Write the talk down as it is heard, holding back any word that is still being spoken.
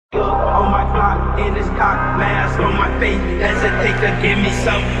On my block, in this cock, mask on my face. Hesitate to give me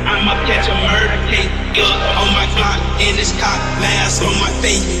some, I'ma catch a murder case. On my block, in this cock, mask on my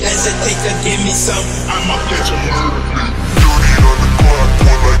face. Hesitate to give me some, I'ma catch a murder case. Dirty on the clock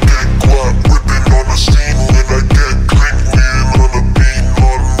when I get guap, whipping on the scene when I get click, lean on the beat,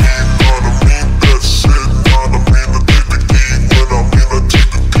 on me, that's it. On me, to take the key, when I mean to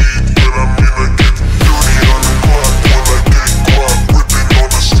take the key, when I mean to get dirty on the clock when I get guap, whipping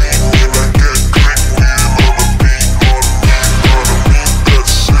on the scene when I get click, lean on the beat, on me,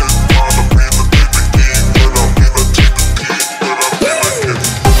 that's it. On me, to take the key, when I mean to take the key, when I mean to get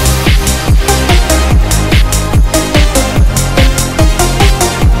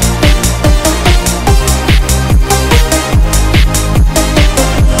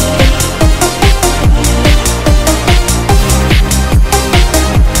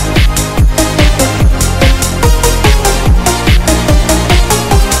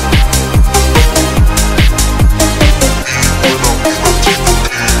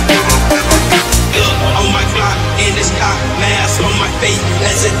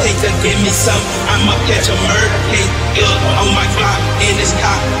hesitate to give me some, I'ma catch a murder case. On my block, in this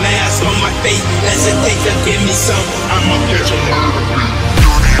cock, mask on my face. Hesitate to give me some, I'ma catch a murder case.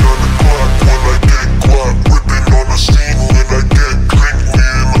 dirty on the clock when I get guap, whipping on the scene when I get click,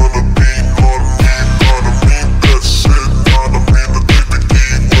 lean on the beat, on me, that's it. On me, to take the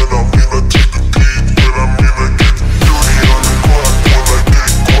key, when I mean to take the key, when I mean to get dirty on the clock when I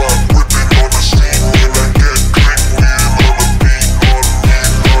get guap, whipping on the scene when I get click, lean on the beat,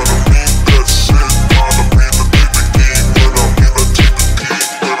 on me, that's it. On me, to take the key, when I mean to take the key,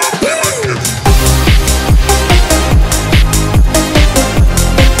 when I mean to get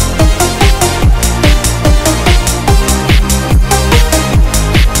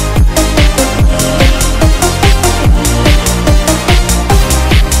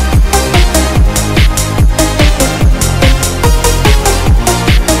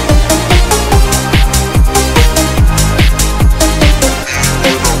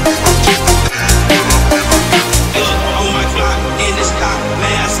on my block, in this cock,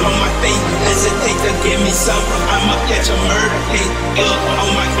 mask on my face. Hesitate to give me some, I'ma catch a murder case. On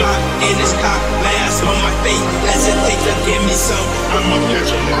my block, in this cock, mask on my face. Hesitate to give me some, I'ma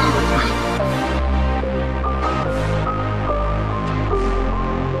catch a murder case.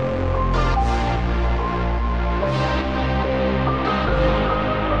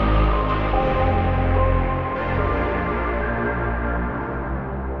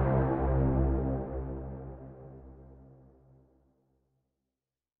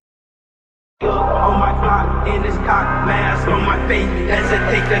 On my block, in this cock, mask on my face.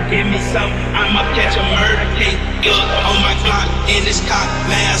 Hesitate to give me some, I'ma catch a murder case. On my block, in this cock,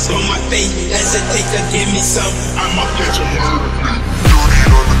 mask on my face. Hesitate to give me some, I'ma catch a murder case. dirty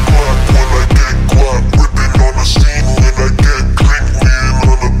on the clock when I get guap, whipping on the scene when I get click, lean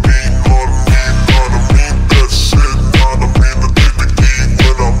on the beat, on me, that's it. On me, to take the key,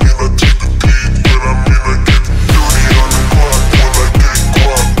 when I mean to take the key, when I mean to get dirty on the clock when I get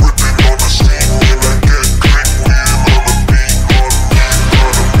guap, whipping on the scene when I get click, lean on the beat, on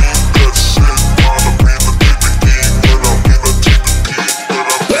me, that's it. On me, to take the key, when I mean to take the key, when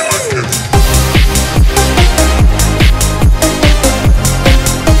I mean to get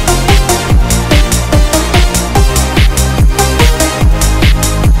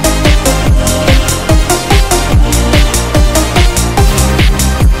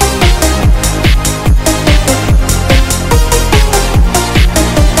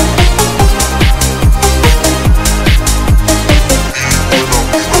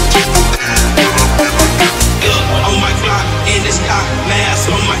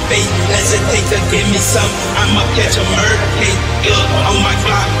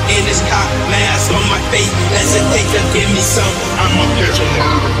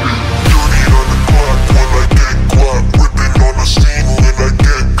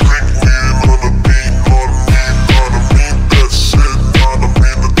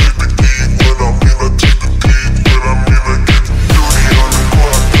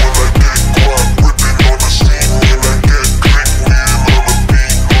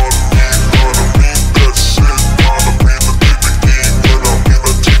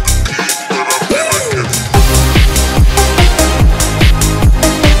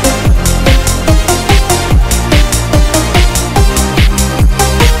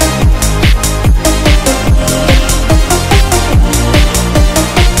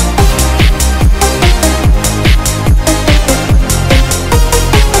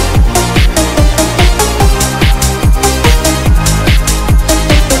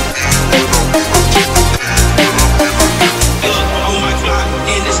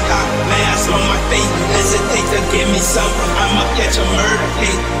some, I'ma catch a murder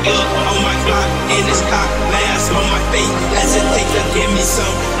case. On my Glock, in this cock, mask on my face. Hesitate to give me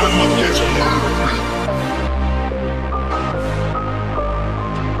some, I'ma catch a murder case.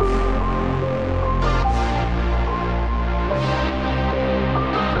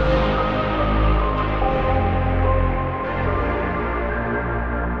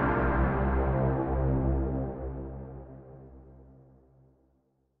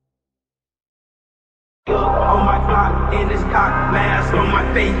 On my Glock, in this cock, mask on my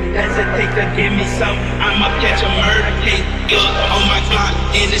face. Hesitate to give me some, I'ma catch a murder case. On my Glock,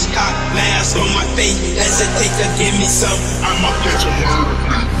 in this cock, mask on my face. Hesitate to give me some, I'ma catch a murder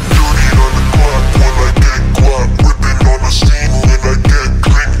case. Dirty on the clock when I get guap, whipping on the scene when I get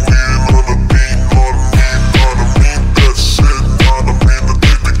click, man on the beat, on me, that's it, on me, to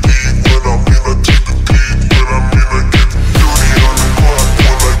take the key, when I'm in, I take the key, when I'm in, I get dirty on the clock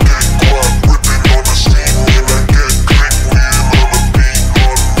when I get guap, whipping on the scene when I get click, man on the beat,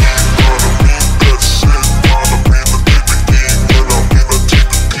 on me, that's it, on me, to take the key, when I'm in, I take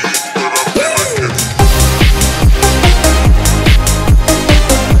the key, when I'm in, I get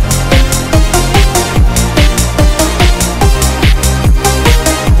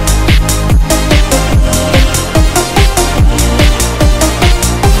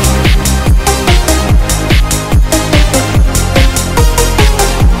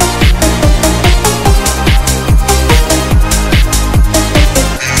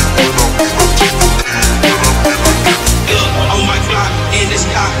on my Glock, in this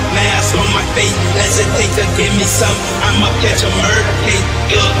cock, mask on my face. Hesitate to give me some, I'ma catch a murder case.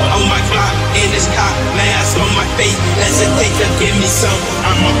 On my Glock, in this cock, mask on my face. Hesitate to give me some,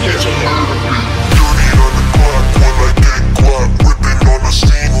 I'ma catch a murder case. dirty on the clock when I get guap, whipping on the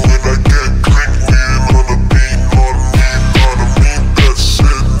scene when I get click, man on the beat, on me, that's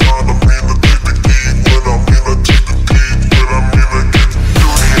it, on me, to take the key, when I'm in, I take the key, when I'm in, I get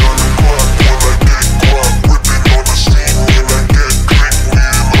dirty on the clock when I get guap, whipping on the scene when I get click,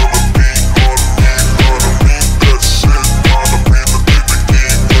 man on the beat, on me, that's it, on me, to take the key,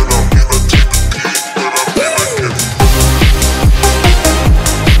 when I'm in, I take the key, when I'm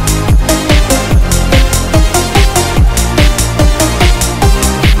in,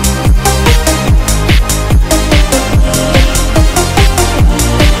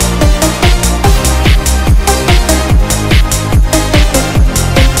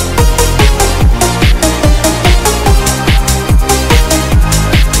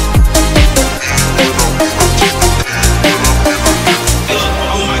 get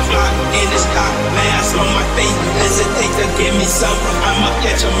on my Glock, in this cock, mask on my face. Hesitate to give me some, I'ma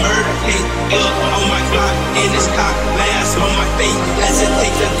catch a murder case. On my Glock, in this cock, mask on my face.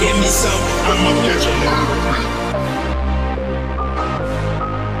 Hesitate to give me some, I'ma catch a murder case.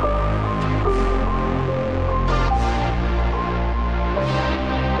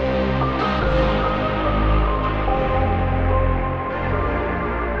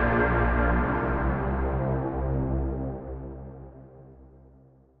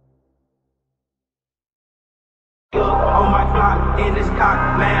 On my Glock, in this cock,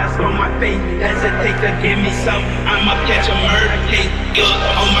 mask on my face. Hesitate to give me some, I'ma catch a murder case.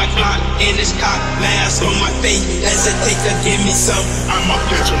 On my Glock, in this cock, mask on my face. Hesitate to give me some, I'ma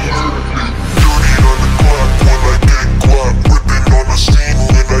catch a murder case. dirty on the clock when I get guap, whipping on the scene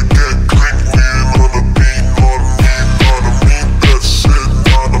when I get click, man on the beat, on me, that's it,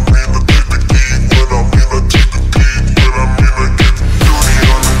 on me, to take the key, when I'm in, I take the key, when I'm in, I get dirty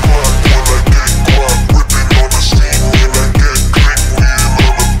on the clock when I get guap, whipping on the scene when I get click, man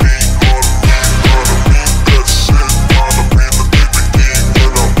on the beat, on me, that's it, on me, to take the key,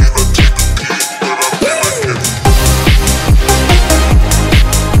 when I'm in, I take the key,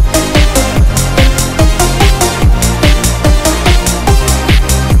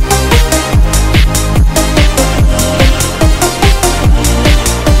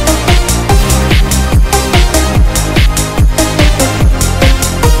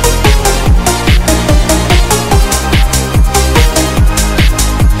 when I'm in, I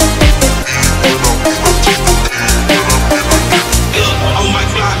get on my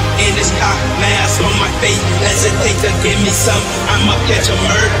Glock, in this cock, mask on my face. Hesitate to give me some, I'ma catch a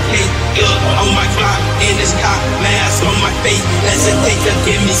murder case. On my Glock, in this cock, mask on my face. Hesitate to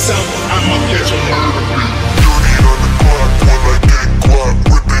give me some, I'ma catch a murder case. dirty on the clock when I get guap,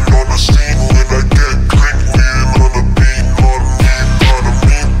 whipping on the scene when I get click, man on the beat, on me,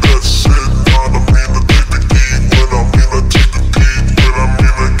 that's it, on me, to take the key, when I'm in, I take the key, when I'm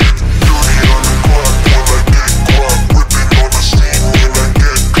in, I get dirty on the clock when I get guap, whipping on the scene when I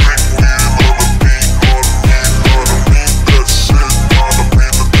get click, man on the beat, on me, that's it, on me,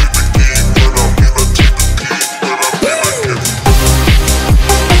 to take the key, when I'm in, I take the key, when I'm in.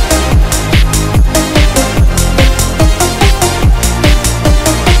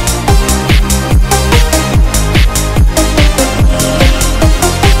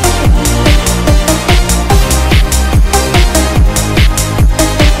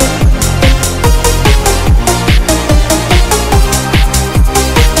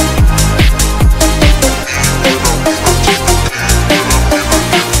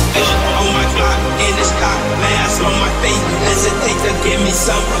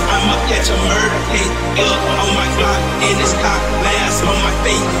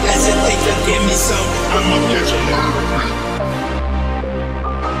 some, I'ma catch a murder beat.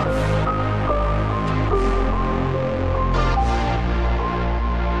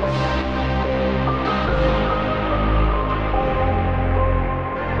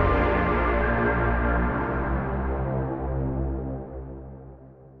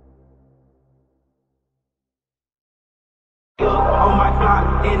 On my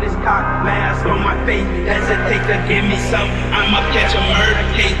block, in this cock, mask on my face. Hesitate to give me some, I'ma catch a murder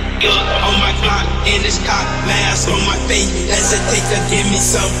case. On my block, in this cock, mask on my face. Hesitate to give me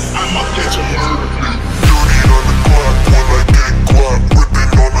some, I'ma catch a murder case. Dirty on the clock when I get guap,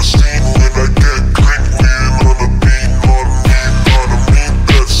 whipping on the scene when I get clean. Lean on the beat, on me,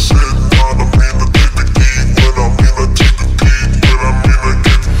 that's it. On a mean to take the key, when I mean I take the key, when I mean I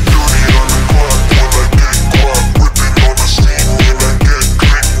get dirty on the clock when I get guap, whipping on the scene when I get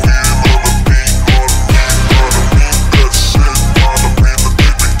clean. Lean on the beat, on me, that's it. On a mean to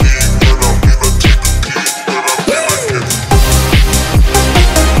take the key, when I mean I take the key, when I mean I get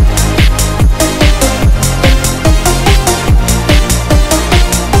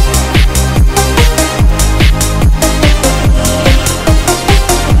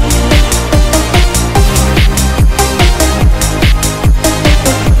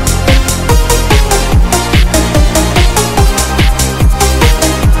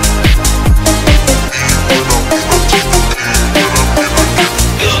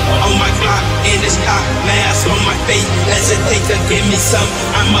on my block, in this cock, mask on my face. Hesitate to give me some,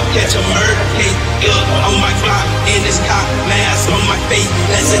 I'ma catch a murder case. On my block, in this cock, mask on my face.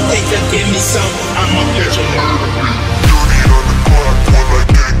 Hesitate to give me some, I'ma catch a murder case. dirty on the clock when I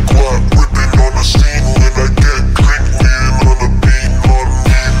get guap, whipping on the scene when I get clean. Lean on the beat, on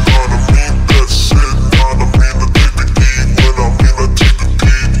me, that's it. On a mean to take the key, when I mean I take the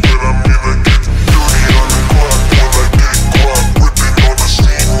key, when I mean I get dirty on the clock when I get guap, whipping on the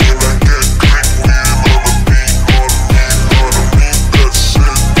scene when I get clean. Lean on the beat, on me, that's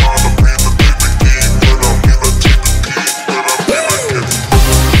it. On a mean to take the key, when I mean I take the key, when I mean I get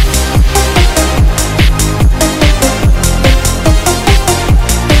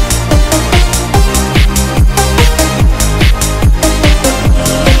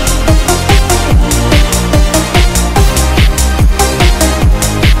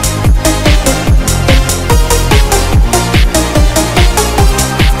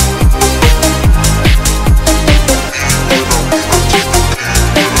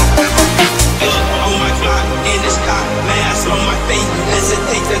on my block, in this cock, mask on my face.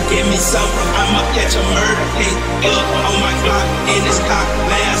 Hesitate to give me some, I'ma catch a murder case. On my block, in this cock,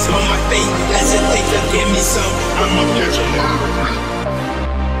 mask on my face. Hesitate to give me some, I'ma catch a murder case.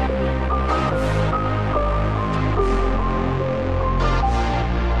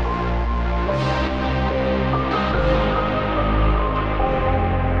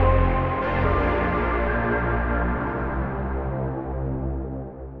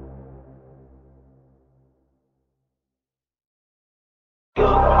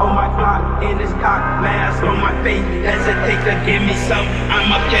 On my block, in this cock, mask on my face. Hesitate to give me some,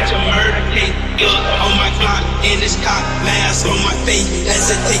 I'ma catch a murder case. On my block, in this cock, mask on my face.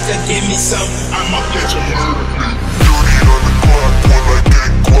 Hesitate to give me some, I'ma catch a murder case. dirty on the clock when I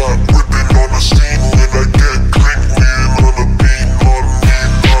get guap, whipping on the scene when I get clean. Lean on the beat, on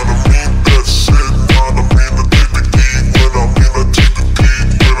me, that's it. On a mean to take the key, when I mean I take the key,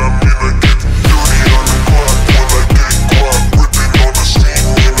 when I mean I get dirty on the clock when I get guap, whipping on the scene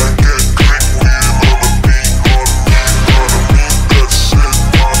when I get clean. Lean on the beat, on me, that's it.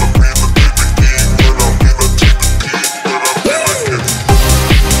 On a mean to take the key, when I mean I take the key, when I mean I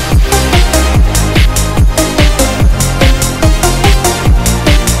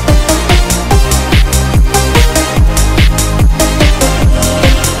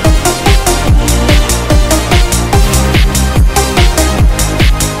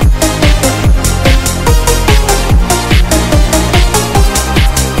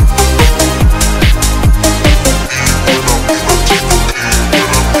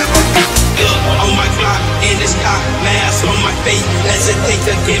get on my block, in this cock, mask on my face. Hesitate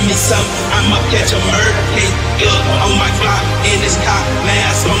to give me some, I'ma catch a murder case. On my block, in this cock,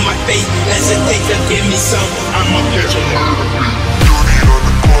 mask on my face. Hesitate to give me some, I'ma catch a murder case. dirty on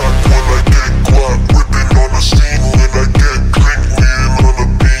the clock when I get guap, whipping on the scene when I get clean. Lean on the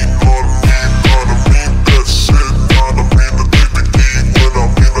beat, on me, that's it. On a mean to take the key, when I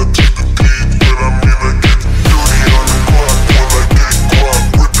mean I take the key, when I mean I get dirty on the clock when I get guap,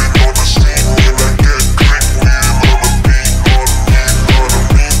 whipping on the scene when I get clean. Lean on the beat, on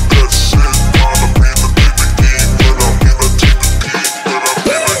me, that's it. On a mean to take the key, when I mean I take the key, when I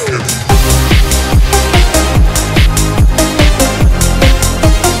mean I get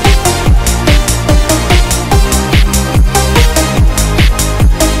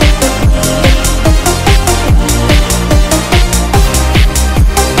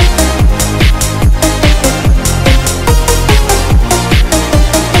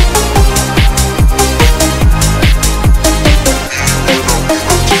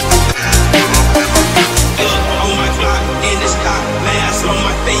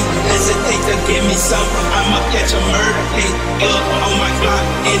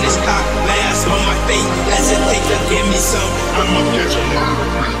a murder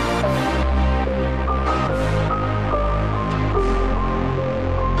beat.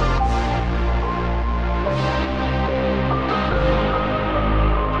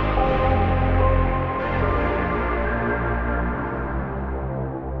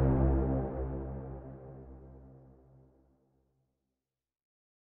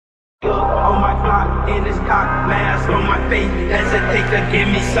 On my block, in this cock, mask on my face. Hesitate to give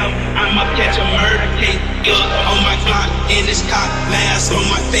me some, I'ma catch a murder case. On my block, in this cock, mask on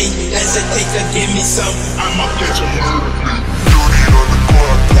my face. Hesitate to give me some, I'ma catch a murder case. Dirty on the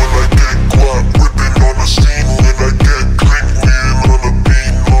clock when I get guap, whipping on the scene when I get crank, lean on the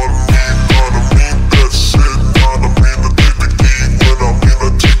beat, on me, that's it, on me to take the key, when I mean I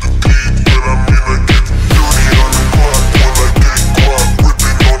take the key, when I mean I get dirty on the clock when I get guap,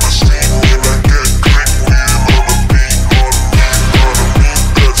 whipping on the scene when I get crank, lean on the beat, on me,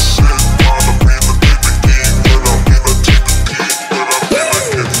 that's it, on me to take the key, when I mean I take the key, when I mean I get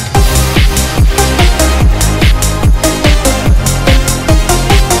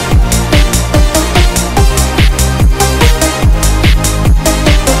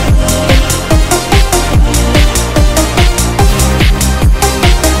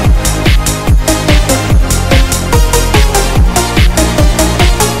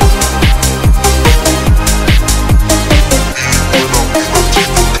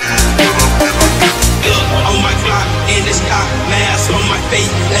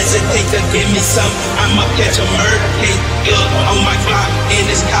hesitate to give me some, I'ma catch a murder case. On my block, in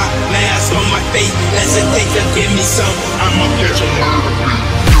this cock, mask on my face. Hesitate to give me some, I'ma catch a murder case.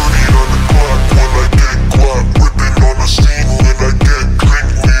 dirty on the clock when I get guap, whipping on the scene when I get crank,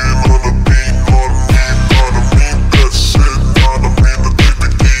 lean on the beat, on me, that's it, on me to take the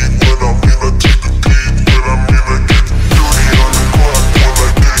key, when I mean I take the key, when I mean I get dirty on the clock when I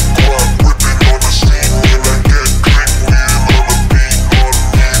get guap, whipping on the scene when I get crank, lean on the beat, on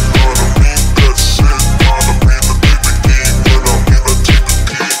me, that's it, on me to take the key, when I mean I take the key,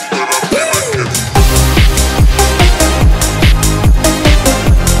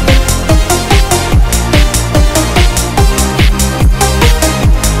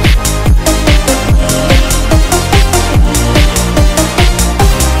 I mean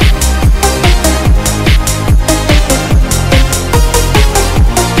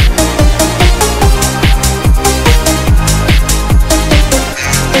I get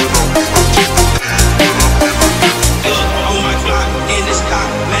on my block, in this cock,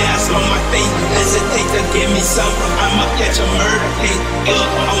 mask on my face. Hesitate to give me some, I'ma catch a murder case.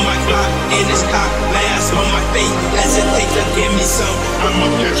 On my block, in this cock, mask on my face. Hesitate to give me some, I'ma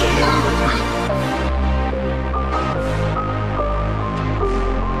catch a murder case.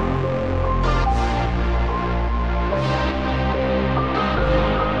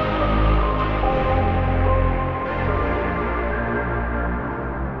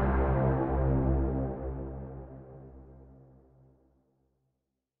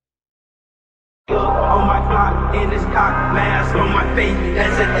 On my block, in this cock, mask on my face.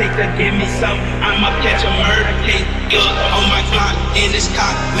 Hesitate to give me some, I'ma catch a murder case. On my block, in this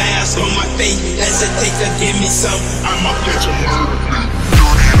cock, mask on my face. Hesitate to give me some, I'ma catch a murder case.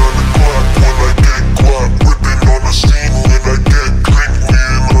 dirty on the clock when I get guap, whipping on the scene when I get crank,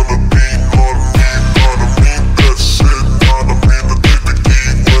 lean on the beat, on me, that's it, on me to take the key,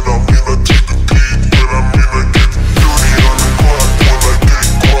 when I mean I take the key, when I mean I get dirty on the clock when I get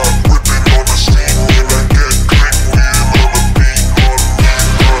guap, whipping on the scene when I get crank, lean on the beat, on me,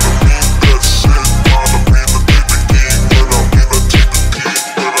 that's it, on me to take the key, when I mean I take the key,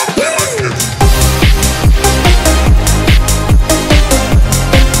 when I mean I get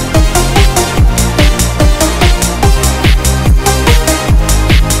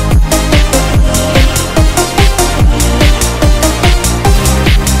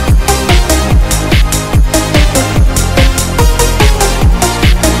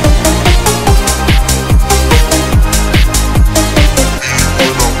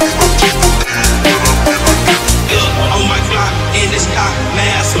on my block, in this cock,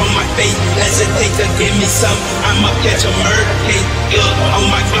 mask on my face. Hesitate to give me some, I'ma catch a murder case. On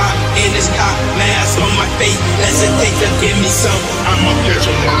my block, in this cock, mask on my face. Hesitate to give me some, I'ma catch a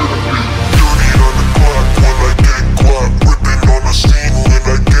murder case. dirty on the clock when I get guap, whipping on the scene when I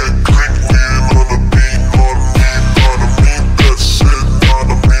get crank, lean on the beat, on me, that's it, on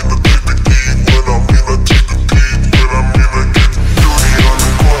me to take the key, when I mean I take the key, when I mean I get dirty on the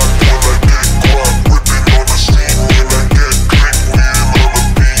clock when I get guap, whipping on the scene when I get crank, lean on the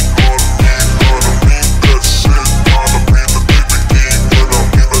beat, on me, that's it, on me to take the key, when I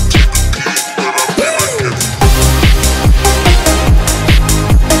mean I take the key, when I mean I get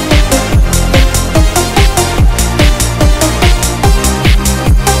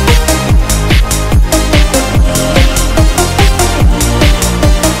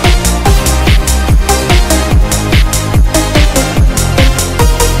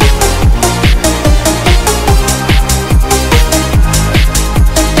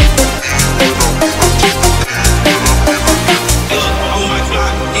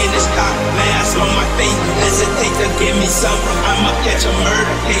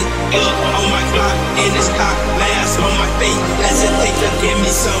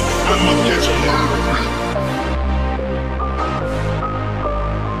some, I'ma catch a murder beat.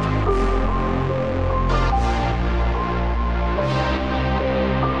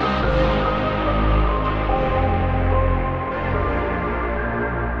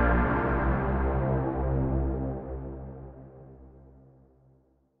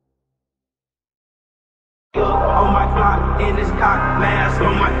 On my clock, in this cock, mask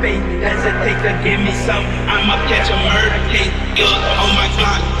on my face. Hesitate to give me some, I'ma catch a murder case. On my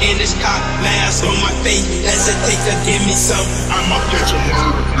clock, in this cock, mask on my face. Hesitate to give me some, I'ma catch a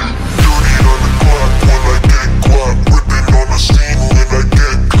murder case. Dirty on the clock when I get guap, whipping on the scene when I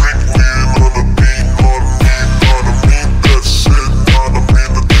get clean, lean on the beat, on me, that's it, on me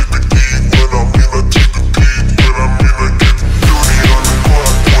to take the key, when I mean I take the key, when I mean I get dirty on the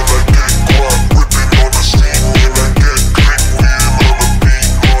clock when I get guap, whipping on the scene when I get clean, lean on the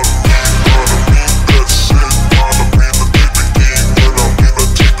beat, on me, that's it, on me to take the key, when I mean I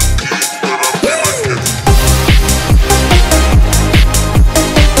take the key, when I mean I get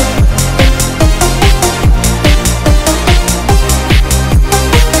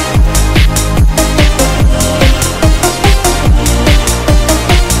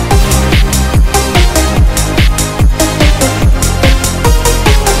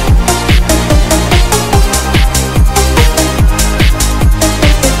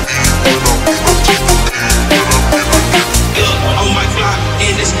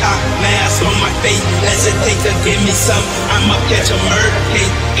hesitate to give me some, I'ma catch a murder case.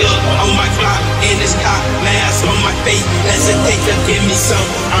 On my clock, in this cock, mask on my face. Hesitate to give me some,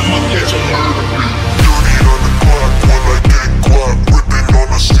 I'ma catch a murder case. dirty on the clock when I get guap, whipping on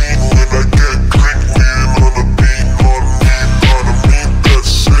the scene when I get clean, lean on the beat, on me,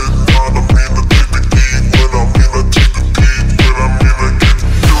 that's it, on me to take the key, when I mean I take the key, when I mean I get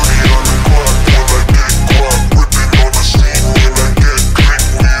dirty on the clock when I get guap, whipping on the scene when I get clean,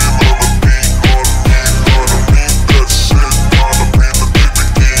 lean on the beat, on me, that's it, on me to take the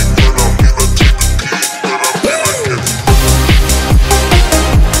key, when I mean I take the key,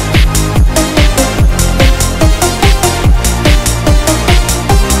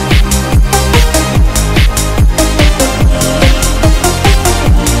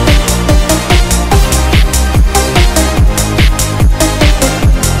 when I mean I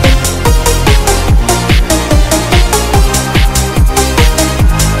get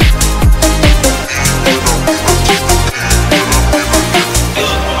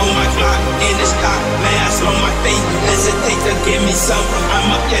on my clock, in this cock, mask on my face. Hesitate to give me some,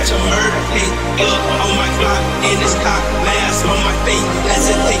 I'ma catch a murder case. On my clock, in this cock, mask on my face.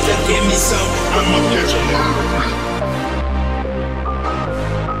 Hesitate to give me some, I'ma catch a murder case.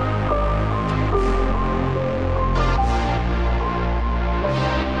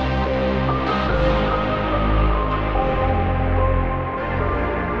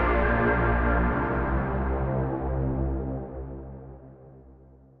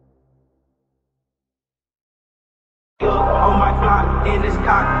 On my clock, in this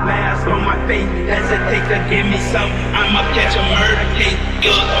cock, mask on my face. Hesitate to give me some, I'ma catch a murder case.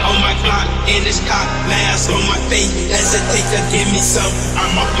 On my clock, in this cock, mask on my face. Hesitate to give me some,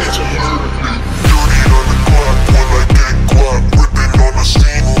 I'ma catch a murder case. dirty on the clock when I get guap, whipping on the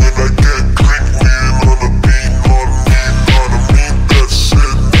scene when I get clean, lean on the beat, on me, that's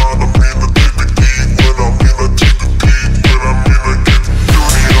it, on me to take the key, when I mean I take the key, when I mean I get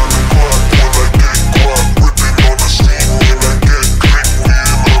dirty on the clock when I get guap, whipping on the scene when I get clean,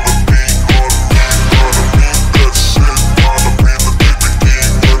 lean on the beat, on me, that's it, on me to take the key,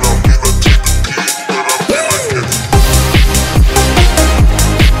 when I mean I take the key, when I mean I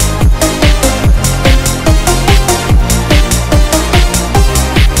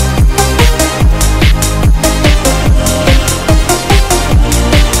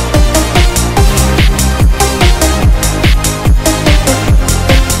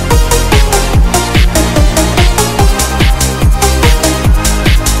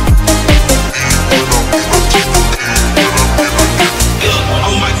get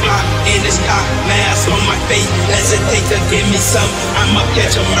on my clock, in this cock, mask on my face. Hesitate to give me some, I'ma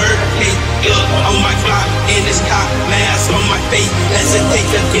catch a murder case. On my clock, in this cock, mask on my face. Hesitate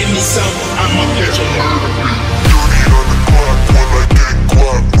to give me some, I'ma catch a murder case. dirty on the clock when I get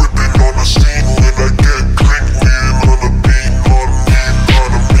guap, whipping on the scene when I get clean, lean on the beat, on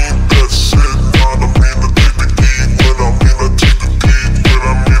me, that's it, on me to take the key, when I mean I take the key, when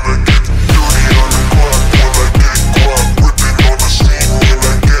I mean I get dirty on the clock when I get guap, whipping on the scene when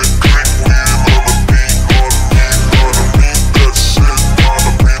I get clean, lean on the beat, on me, that's it, on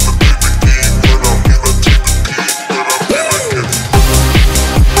me to take the key, when I mean I take the key, when I mean I get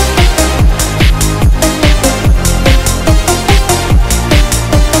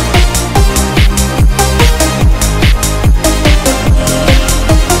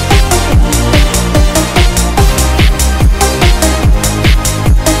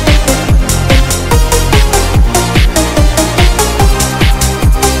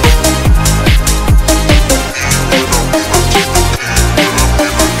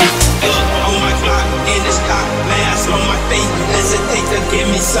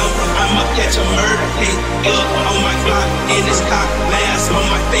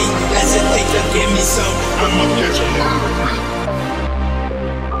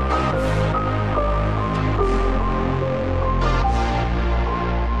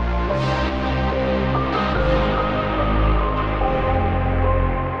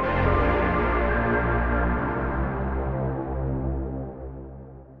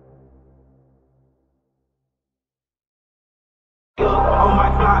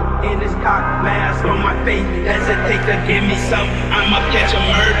take to give me some. I'ma catch a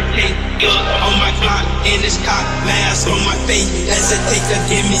murder case. On my Glock, in this cock, mask on my face. Hesitate to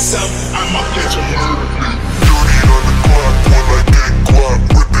give me some. I'ma catch a murder case. 30 on the clock when I get guap,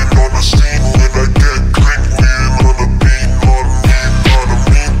 whipping on the scene when I get clean, lean on the beat, on me, on a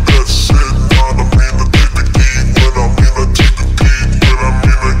mean, that's it, on a mean, I take the key, when I mean, I take the key, when I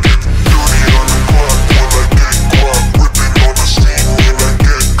mean, I get 30 on the clock when I get guap, whipping on the scene when I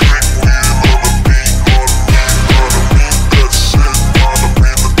get clean, lean on the beat, on me, on a mean, that's it, on a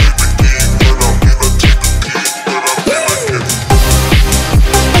mean, I take the key, when I mean, I take the key, when I mean, I get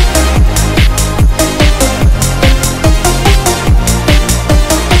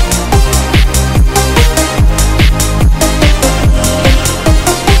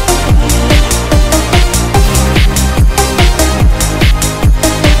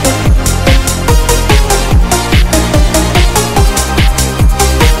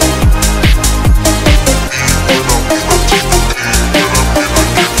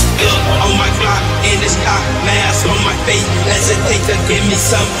hesitate to give me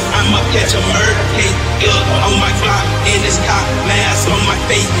some. I'ma catch a murder case. On my Glock, in this cock, mask on my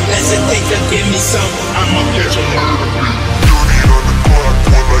face. Hesitate to give me some. I'ma catch a murder case. 30 on the clock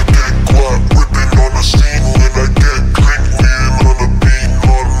when I get guap, whipping on the scene when I get clean, lean on the beat,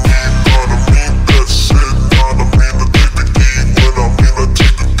 on me, on a mean, that's it, on a mean, I take the key, when I mean, I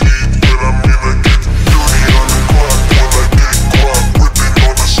take the key, when I mean, I get 30 on the clock when I get guap, whipping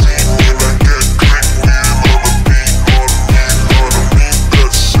on the scene when I get clean, lean on the beat, on me, on a mean,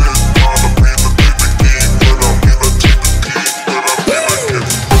 that's it, on a mean, I take the key, when I mean, I take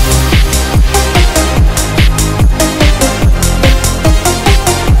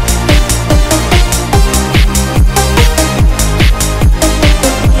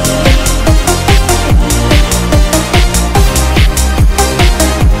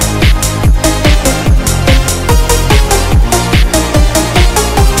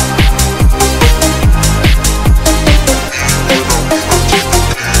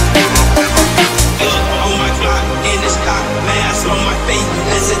key, when I mean, I get on my Glock, in this cock, mask on my face.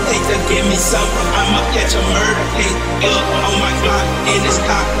 Hesitate to give me some. I'ma catch a murder case. On my Glock, in this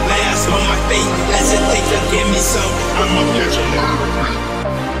cock, mask on my face. Hesitate to give me some. I'ma catch a murder case.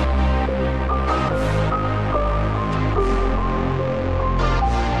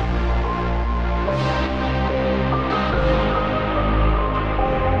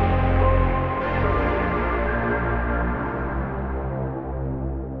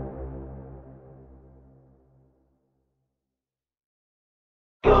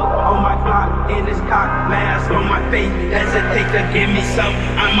 On my Glock, in this cock, mask on my face. Hesitate to give me some.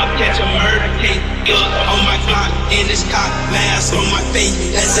 I'ma catch a murder case. On my Glock, in this cock, mask on my face.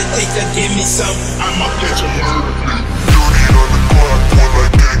 Hesitate to give me some. I'ma catch a murder case. 30 on the clock when I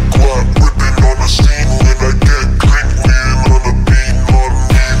get guap, whipping on the scene when I get clean, lean on the beat, on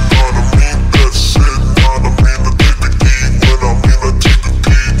me, on a mean, that's it, on a mean, I take the key, when I mean, I take the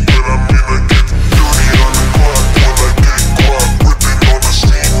key, when I mean, I get 30 on the clock when I get guap, whipping on the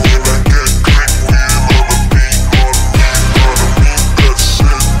scene when I get clean, lean on the beat, on me, on a mean, that's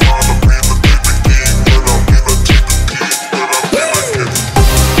it, on a mean, I take the key, when I mean, I take the key, when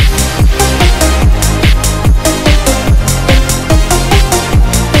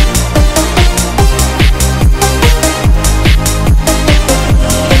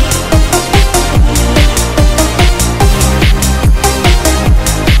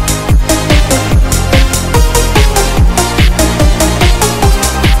mean, I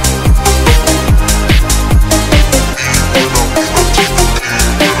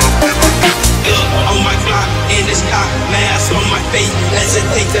get on my Glock, in this cock, mask on my face.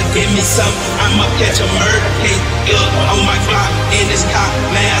 Hesitate to give me some. I'ma catch a murder case. On my Glock, in this cock,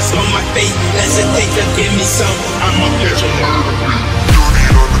 mask on my face. Hesitate to give me some. I'ma catch a murder case.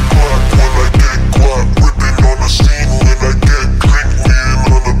 30 on the clock when I get guap, whipping on the scene when I get clean, lean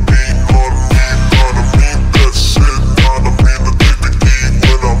on the beat, on me, on a mean, that's it, on a mean, I take the key,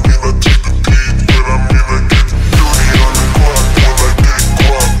 when I mean, I take the key, when I mean, I get 30 on the clock when I get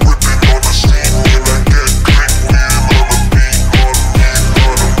guap, whipping on the scene when I get clean, lean on the beat, on me, on a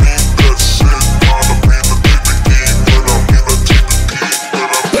mean, that's it, on a mean, I take the key, when I mean, I take the key, when I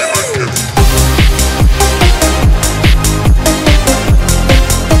mean, I get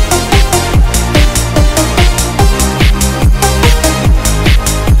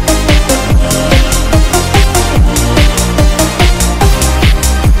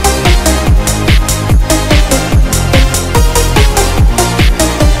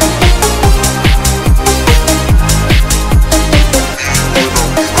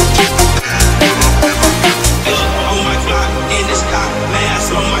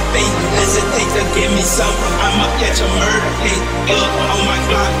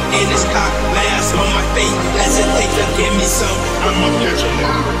Glock in his cock, mask on my face. Hesitate to give me some, I'ma catch a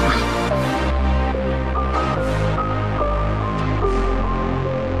murder.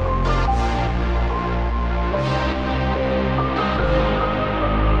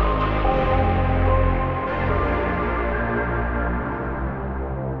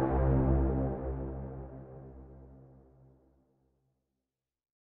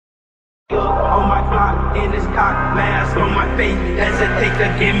 On my Glock in his cock, mask on my face. Hesitate to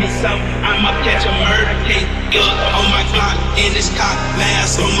give me some, I'ma catch a murder case. On my Glock in his cock,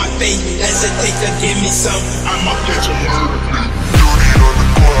 mask on my face. Hesitate to give me some, I'ma catch a murder case. Dirty on the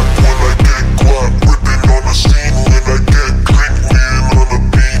clock when I get guap, whipping on the scene when I get clean. Lean on the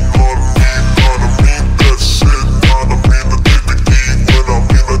beat, on me, that's it. Not a mean to take the heat when I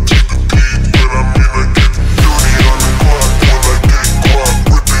mean I take the heat. When I mean I get dirty on the clock when I get guap,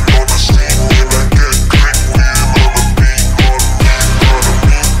 whipping on the scene when I get clean. Lean on the beat, on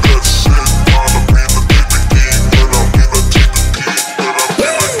me, that's it. Not a mean to take the heat when I mean I take the heat. When I mean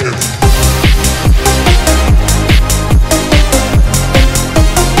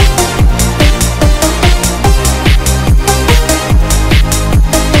I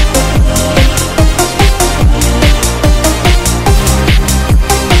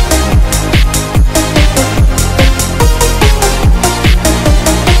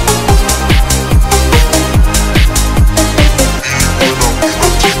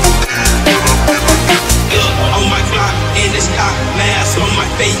get on my Glock in his cock, mask on my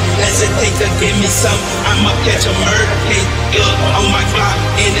face. Hesitate to give me some, I'ma catch a murder case. On my Glock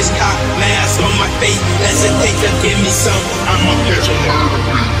in his cock, mask on my face. Hesitate to give me some, I'ma catch a murder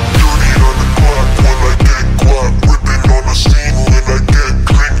case. dirty on the clock when I get guap, whipping on the scene when I get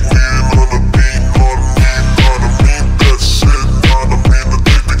clean. Lean on the beat, on me, that's it. Not a mean to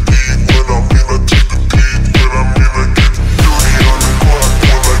take the heat when I mean I take the heat. When I mean I get dirty on the clock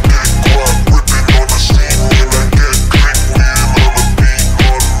when I get guap, whipping on the scene when I get clean. Lean on the beat,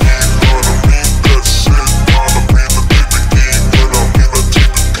 on me, that's it. Not a mean to take the heat when I mean I take the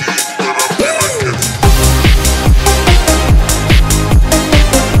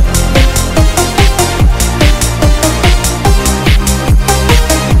heat. When I mean I get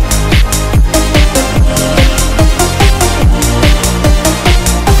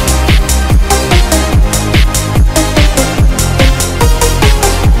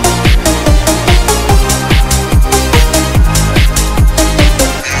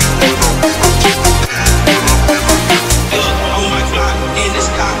on my Glock in his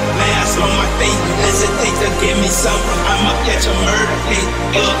cock, mask on my face. Hesitate to give me some, I'ma catch a murder case.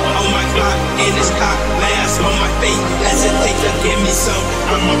 On my Glock in his cock, mask on my face. Hesitate to give me some,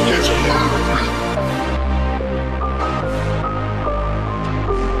 I'ma catch a murder case.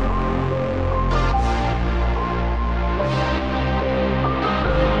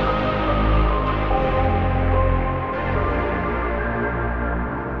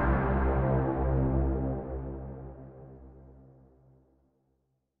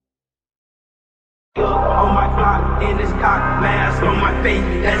 On my Glock in his cock, mask on my face.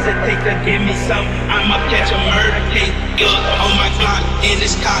 Hesitate to give me some, I'ma catch a murder case. On my Glock in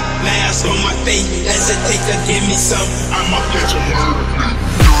his cock, mask on my face. Hesitate to give me some, I'ma catch a murder case.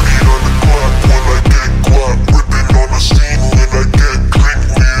 dirty on the clock when I get guap, whipping on the scene when I get clean.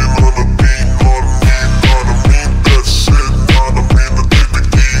 Lean on the beat, on me, that's it. Not a mean to take the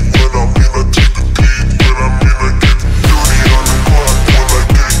heat when I mean I take the heat. When I mean I get dirty on the clock when I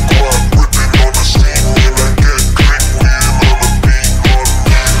get guap, whipping on the scene when I get clean. Lean on the beat, on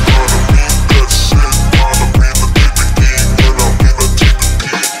me, that's it. Not a mean to take the heat when I mean I take the heat.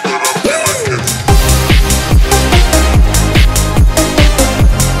 When I mean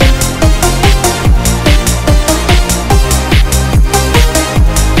I get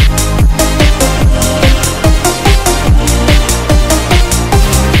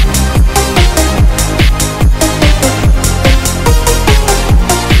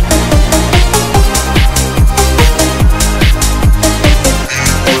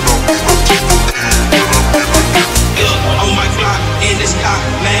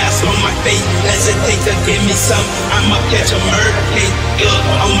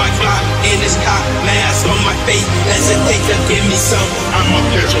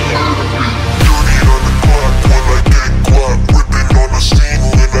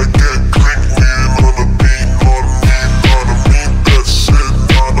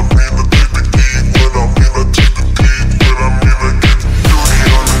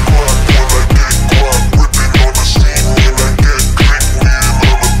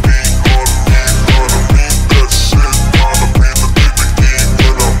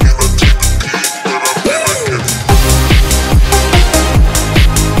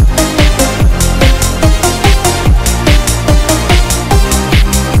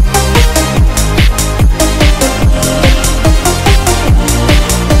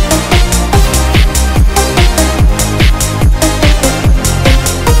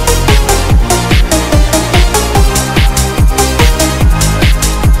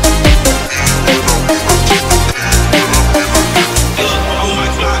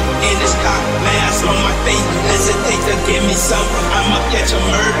catch a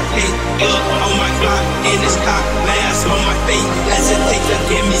murder case. On my block, in this cop, mask on my face. Hesitate to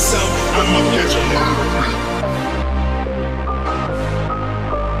give me some, I'ma catch a murder case.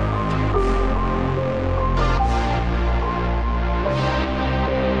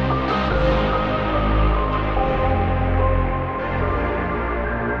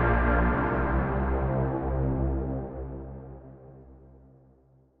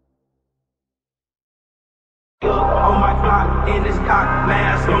 On my block, in this cock,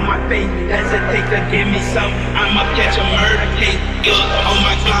 mask on my face. Hesitate to give me some, I'ma catch a murder case. On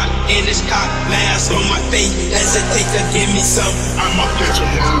my block, in this cock, mask on my face. Hesitate to give me some, I'ma catch a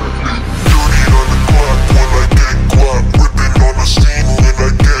murder case. Dirty on the clock when I get guap, whipping on the scene when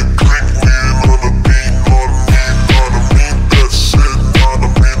I get crank, lean on the beat, on me, that's it, not a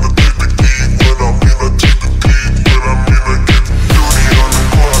mean to take the key, when I mean to take the key, when I mean to get dirty on the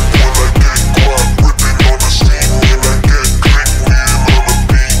clock when I get guap, whipping on the scene when I get crank, lean on the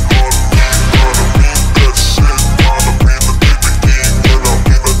beat, on me, that's it, not a mean to take the key, when I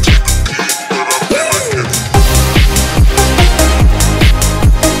mean to take the key, when I mean to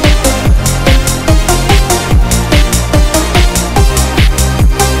get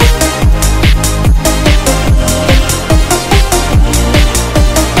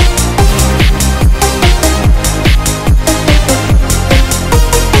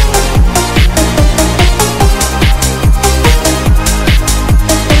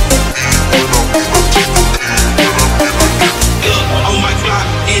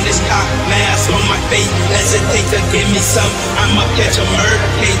hesitate to give me some, I'ma catch a murder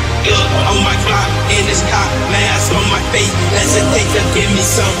case. On my block, in this cop, mask on my face. Hesitate to give me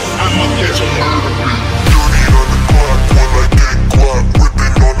some, I'ma catch a murder case. dirty on the clock when I get guap,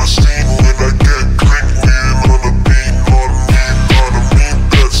 whipping on the scene when I get crank, lean on the beat, on me,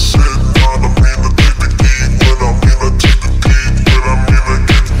 that's it, not a mean to take the key, when I mean to take the key, when I mean to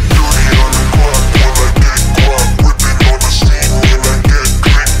get dirty on the clock when I get guap, whipping on the scene when I get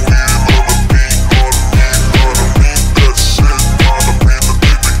crank, lean on the beat, on me, that's it, not a mean to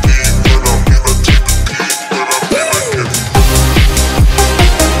take the key, when I mean to take the key,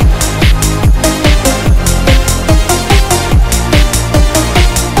 when I mean to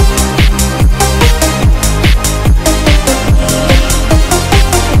get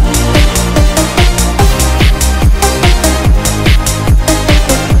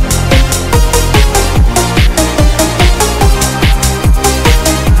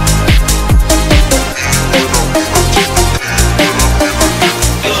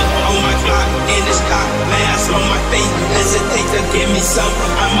on my block, in this cop, mask on my face. Hesitate to give me some,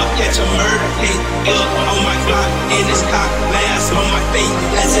 I'ma catch a murder case. On my block, in this cop, mask on my face.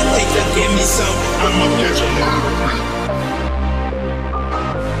 Hesitate to give me some, I'ma catch a murder case.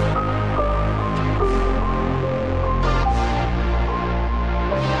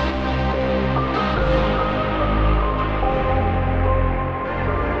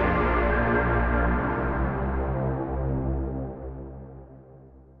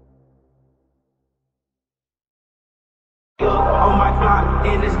 On my block,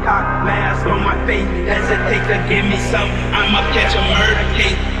 in this cock, mask on my face. Hesitate to give me some, I'ma catch a murder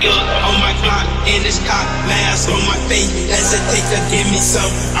case. On my block, in this cock, mask on my face. Hesitate to give me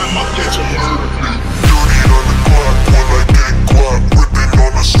some, I'ma catch a murder case. dirty on the clock when I get guap, whipping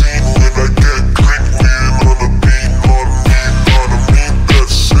on the scene when I get crank, lean on the beat, on me,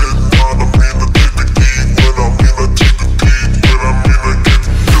 that's it, not a mean to take the key, when I mean to take the key, when I mean to get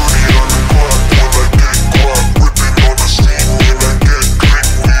dirty on the clock when I get guap, whipping on the scene when I get crank,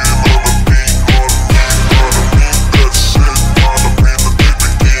 lean on the beat, on me, that's it, not a mean to take the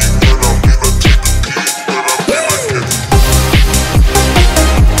key, when I mean to take the key, when I mean to get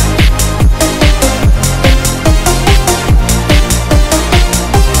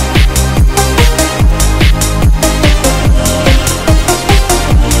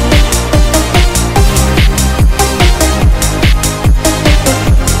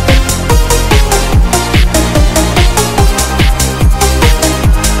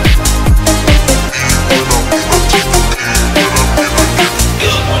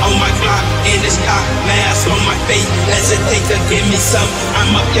on my block, in this cop, mask on my face. Hesitate to give me some,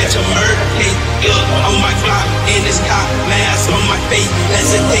 I'ma catch a murder case. On my block, in this cop, mask on my face.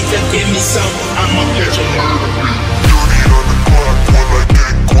 Hesitate to give me some, I'ma catch a murder case. dirty on the clock when I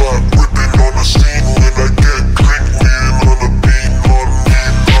get guap, whipping on the scene when I get crank, lean on the beat, on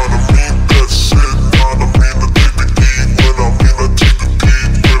me, that's it, not a mean to take the key, when I mean to take the key,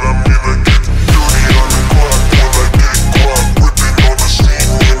 when I mean to get dirty on the clock when I get guap, whipping on the scene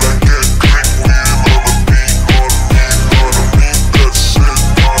when I get crank, lean on the beat, on me, that's it,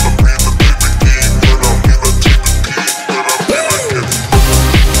 not a mean to take the key, when I mean to take the key, when I mean to get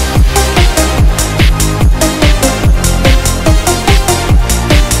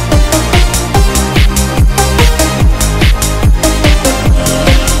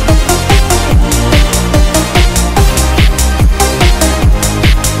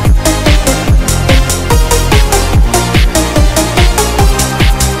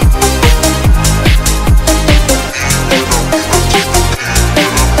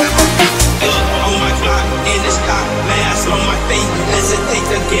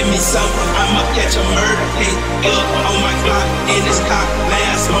give me some, I'ma catch a murder case. On my Glock, in this cock,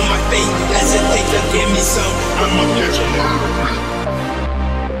 mask on my face. Hesitate to give me some, I'ma catch a murder case.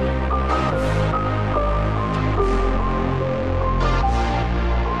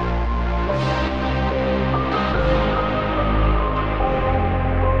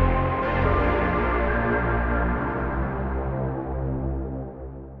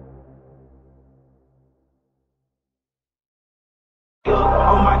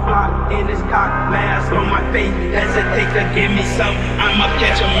 On my Glock, in this cock, mask on my face. Hesitate to give me some, I'ma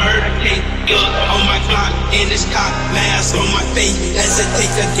catch a murder case. On my Glock, in this cock, mask on my face.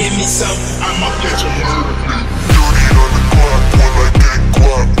 Hesitate to give me some, I'ma catch a murder case. Dirty on the clock when I get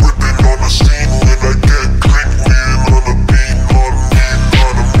guap, whipping on the scene when I get clean, lean on the beat, on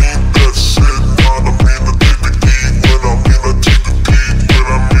me, that's it, not a mean to take the heat, when I mean I take the beat, when I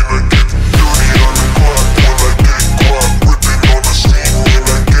mean I get dirty on the clock when I get guap, whipping on the scene when I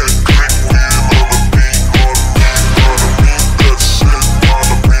get clean, lean on the beat, on me, that's it,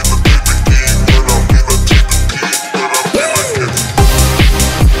 not a mean to take the heat, when I mean I take the beat,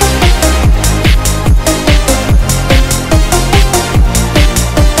 when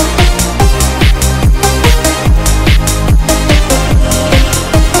I mean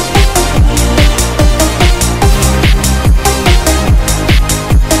I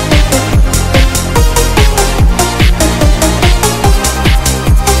get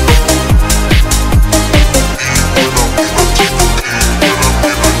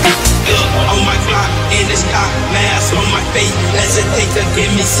hesitate to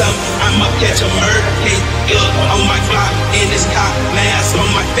give me some, I'ma catch a murder case. On my Glock, in this cock, mask on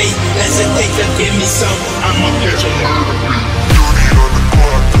my face. Hesitate to give me some, I'ma catch a murder case. dirty on the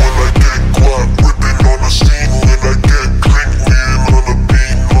clock when I get guap, whipping on the scene when I get clean, lean on the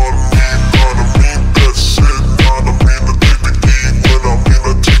beat, on me, that's it, not a mean to take the heat, when I mean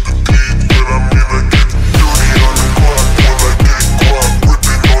I take the beat, when I mean I get dirty on the clock when I get guap,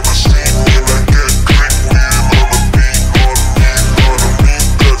 whipping on the scene when I get clean, lean on the beat, on me,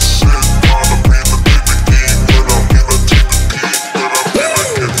 that's it, not a mean to take the heat, when I mean I take the beat,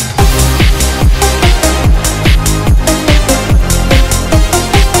 when I mean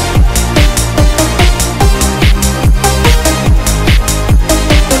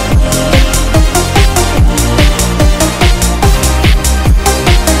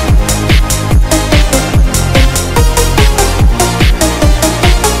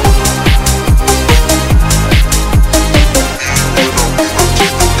I get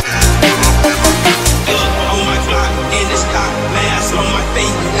on my Glock, in this cock, mask on my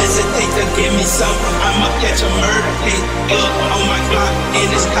face. Hesitate to give me some, I'ma catch a murder case. On my Glock, in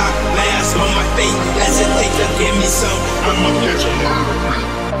this cock, mask on my face. Hesitate to give me some, I'ma catch a murder case.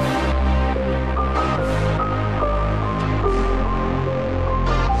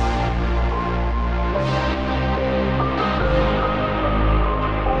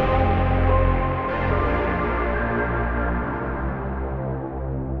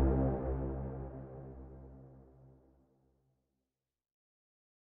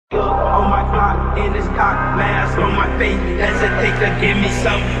 On my Glock, in this cock, mask on my face. Hesitate to give me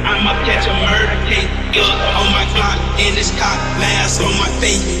some, I'ma catch a murder case. On my Glock, in this cock, mask on my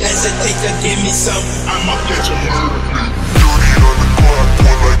face. Hesitate to give me some, I'ma catch a murder case. dirty on the clock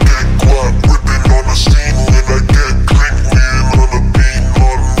when I get guap, whipping on the scene when I get clean, lean on the beat,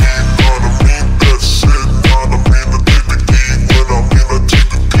 on me, that's it, not a mean to take the heat, when I mean I take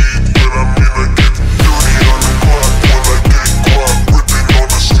the beat, when I mean I get dirty on the clock when I get guap, whipping on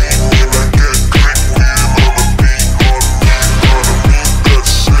the scene when I get clean, lean on the beat, on me,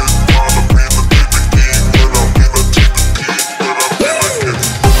 that's it, not a mean to take the heat, when I mean I take the beat, when I mean I get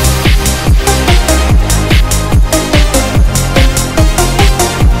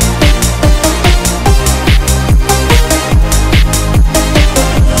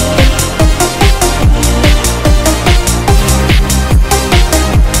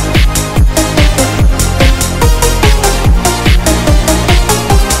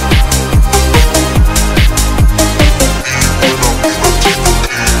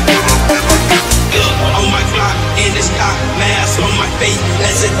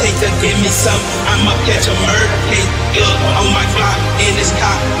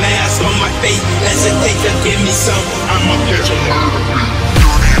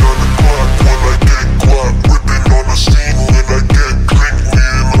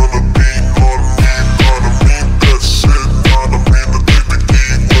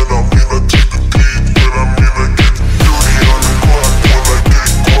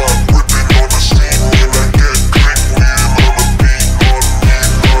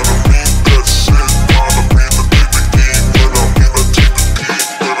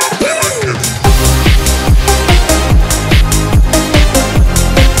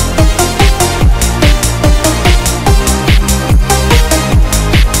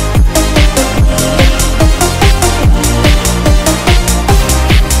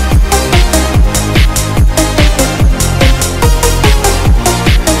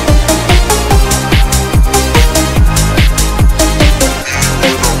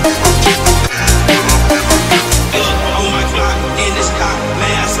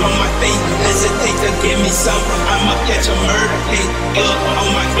hesitate to give me some, I'ma catch a murder case. On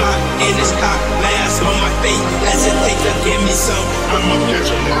my block, in this cop, mask on my face. Hesitate to give me some, I'ma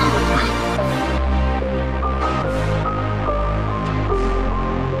catch a murder case.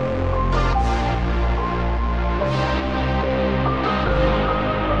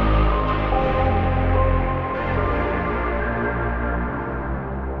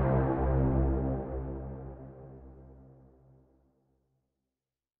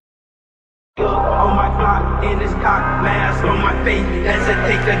 On my block, in this cock, mask on my face.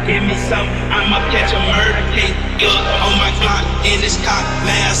 Hesitate to give me some, I'ma catch a murder case. On my block, in this cock,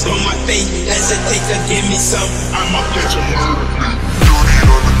 mask on my face. Hesitate to give me some, I'ma catch a murder case. Dirty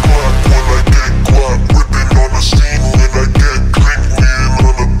on the clock when I get guap, whipping on the scene when I get clean. Wheeling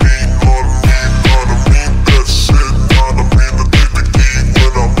on the beat, on me, that's it. On me, I take the key. When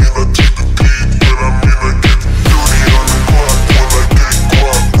I'm in, I take the key. When I'm in, I get dirty on the clock when I get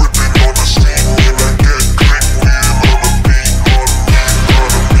guap, whipping on the scene when I get clean. Wheeling on the beat, on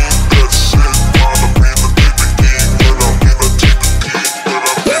me, that's it. On me, I take the key. When I'm in, I take the key. When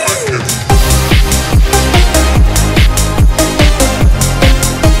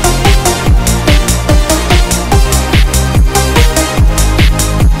I'm in, I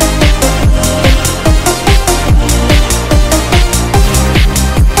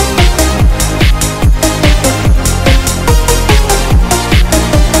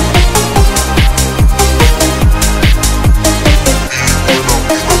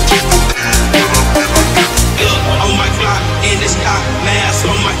get on my block, in this cock, mask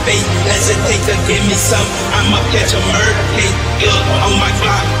on my face. Hesitate to give me some, I'ma catch a murder case. On my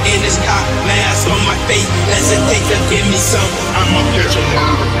block, in this cock, mask on my face. Hesitate to give me some, I'ma catch a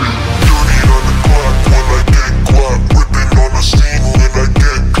murder case. dirty on the clock when I get guap, whipping on the scene when I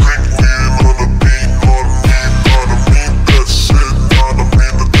get clean. Wheeling on the beat, on me, that's it. On me, I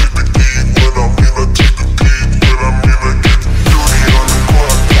take the key. When I'm in, I take the key. When I'm in, I get dirty on the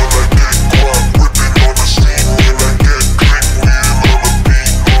clock when I get guap, whipping on the scene when I get clean. Wheeling on the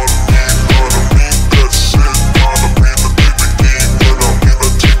beat, on me, that's it. On me, I take the key. When I'm in, I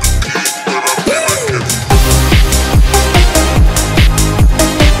take the key. When I'm in,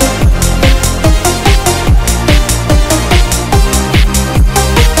 I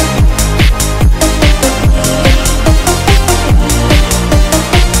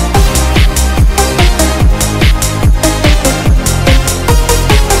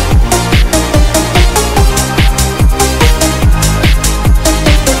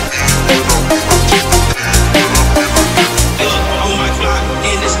on my block,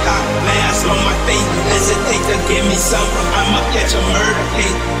 in this cock, mask on my face. Hesitate to give me some, I'ma catch a murder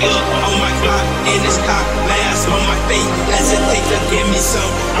case. On my block, in this cock, mask on my face. Hesitate to give me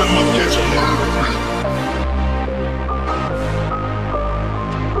some, I'ma catch a murder case.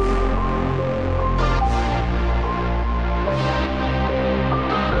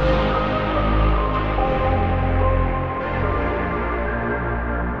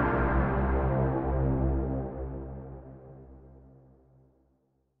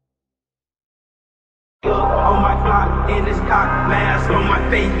 On my block, in this cock, mask on my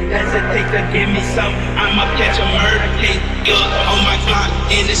face. Hesitate to give me some, I'ma catch a murder case. On my block,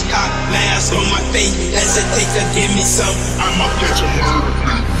 in this cock, mask on my face. Hesitate to give me some, I'ma catch a murder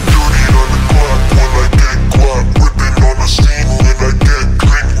case. dirty on the clock when I get guap, whipping on the scene when I get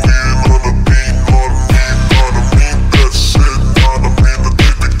clean. Wheeling on the beat, on me, that's it. On me, I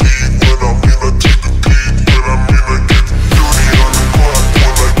take the key. When I'm in, I take the key. When I'm in, I get dirty on the clock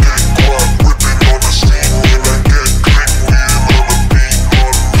when I get guap, whipping on the scene when I get clean. Wheeling on the beat,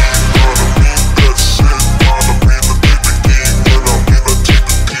 on me, that's it. On me, I take the key. When I'm in, I take the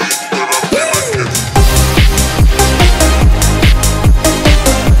key. When I'm in, I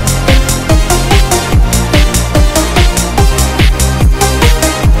get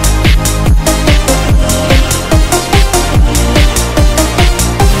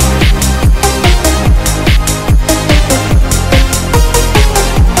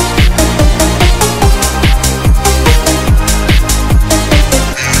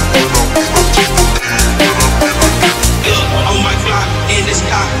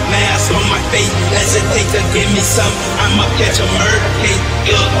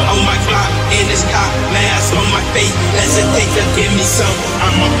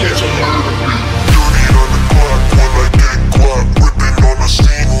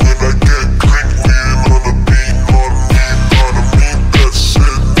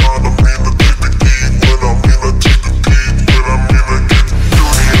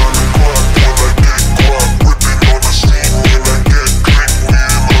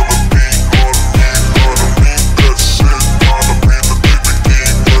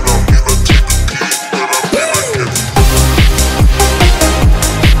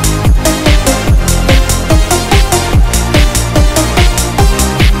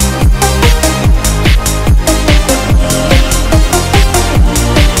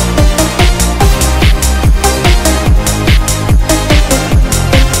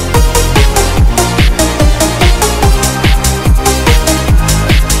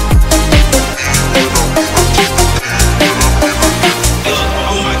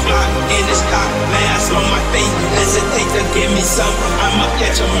some. I'ma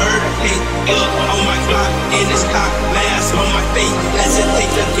catch a murder case. On my Glock in this cock, mask on my face.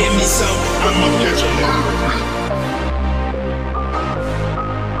 Hesitate to give me some. I'ma catch a murder case.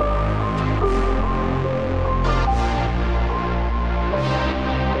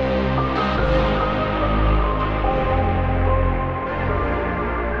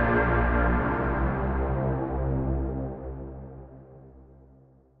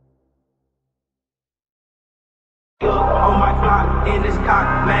 On my Glock in this cock,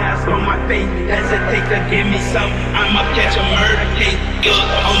 mask on my face. Hesitate to give me some. I'ma catch a murder case.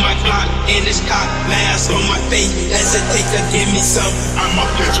 On my Glock in this cock, mask on my face. Hesitate to give me some. I'ma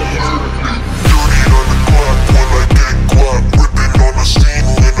catch a murder case. Dirty on the clock when I get guap. Whipping on the scene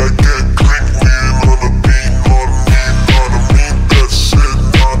when I get clean. Lean on the beat, on me, that's it.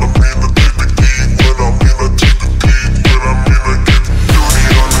 Not a mean to take the key. When I mean to take the key. When I mean to get dirty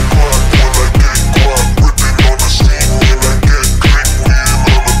on the clock when I get guap. Whipping on the scene when I get clean. Lean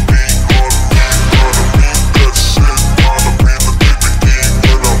on the beat, on me, that's it. Not a mean to take the key.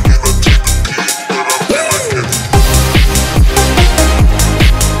 When I mean to take the key. When I mean to get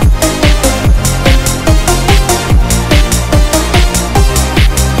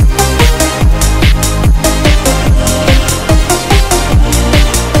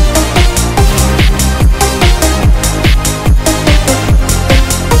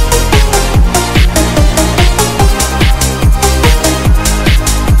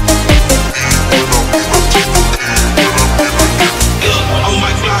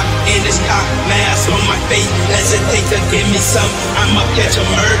hesitate to give me some. I'ma catch a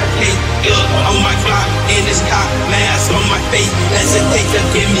murder case. On my Glock in this cock, mask on my face. Hesitate to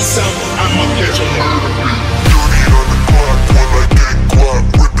give me some. I'ma catch a murder case. dirty on the clock when I get guap.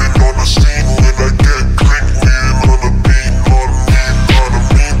 Whipping on the scene when I get clean. Lean on the beat, on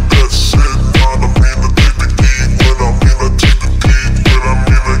me, that's it. Not a mean to take the key. When I mean to take the key. When I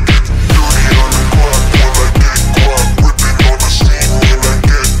mean to get dirty on the clock when I get guap. Whipping on the scene when I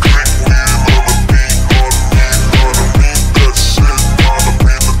get clean. Lean on the beat, on me, that's it. Not a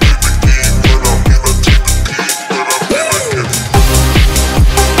mean to take the key. When I mean to take the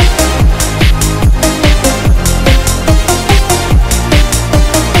key. When I mean to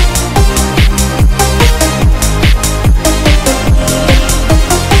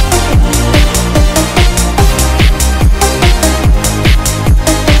get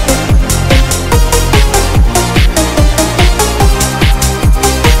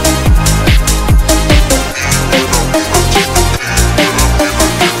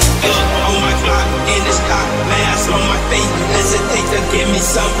on my Glock in this cock, mask on my face. Hesitate to give me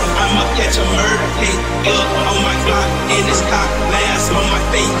some. I'ma catch a murder case. On my Glock in this cock, mask on my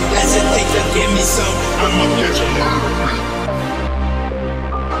face. Hesitate to give me some. I'ma catch a murder case.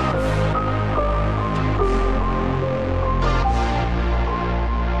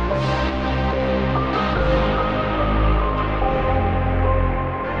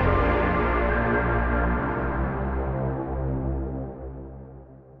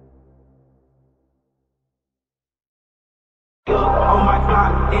 On my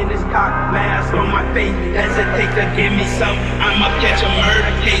Glock in this cock, mask on my face. Hesitate to give me some. I'ma catch a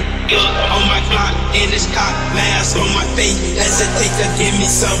murder case. On my Glock in this cock, mask on my face. Hesitate to give me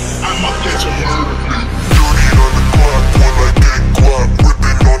some. I'ma catch a murder case. dirty on the clock when I get guap.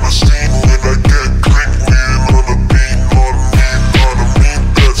 Whipping on the scene when I get clean. Lean on the beat, on me,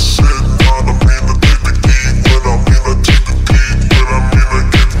 that's it. Not a mean to take the key. When I mean to take the key. When I mean to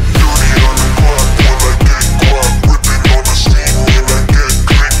get dirty on the clock when I get guap. Whipping on the scene when I get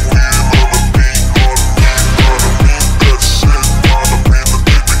clean. Lean on the beat, on me, that's it. Not a mean to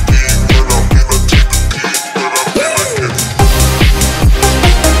take the key. When I mean to take the key. When I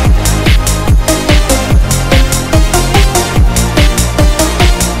mean to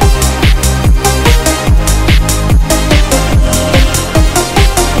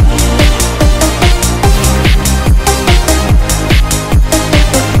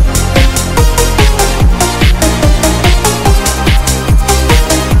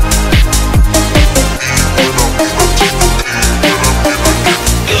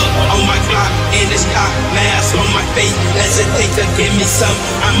get on my Glock in this cock, mask on my face. Hesitate to give me some.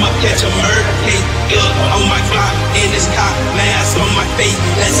 I'ma catch a murder case. On my Glock in this cock, mask on my face.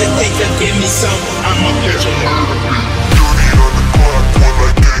 Hesitate to give me some.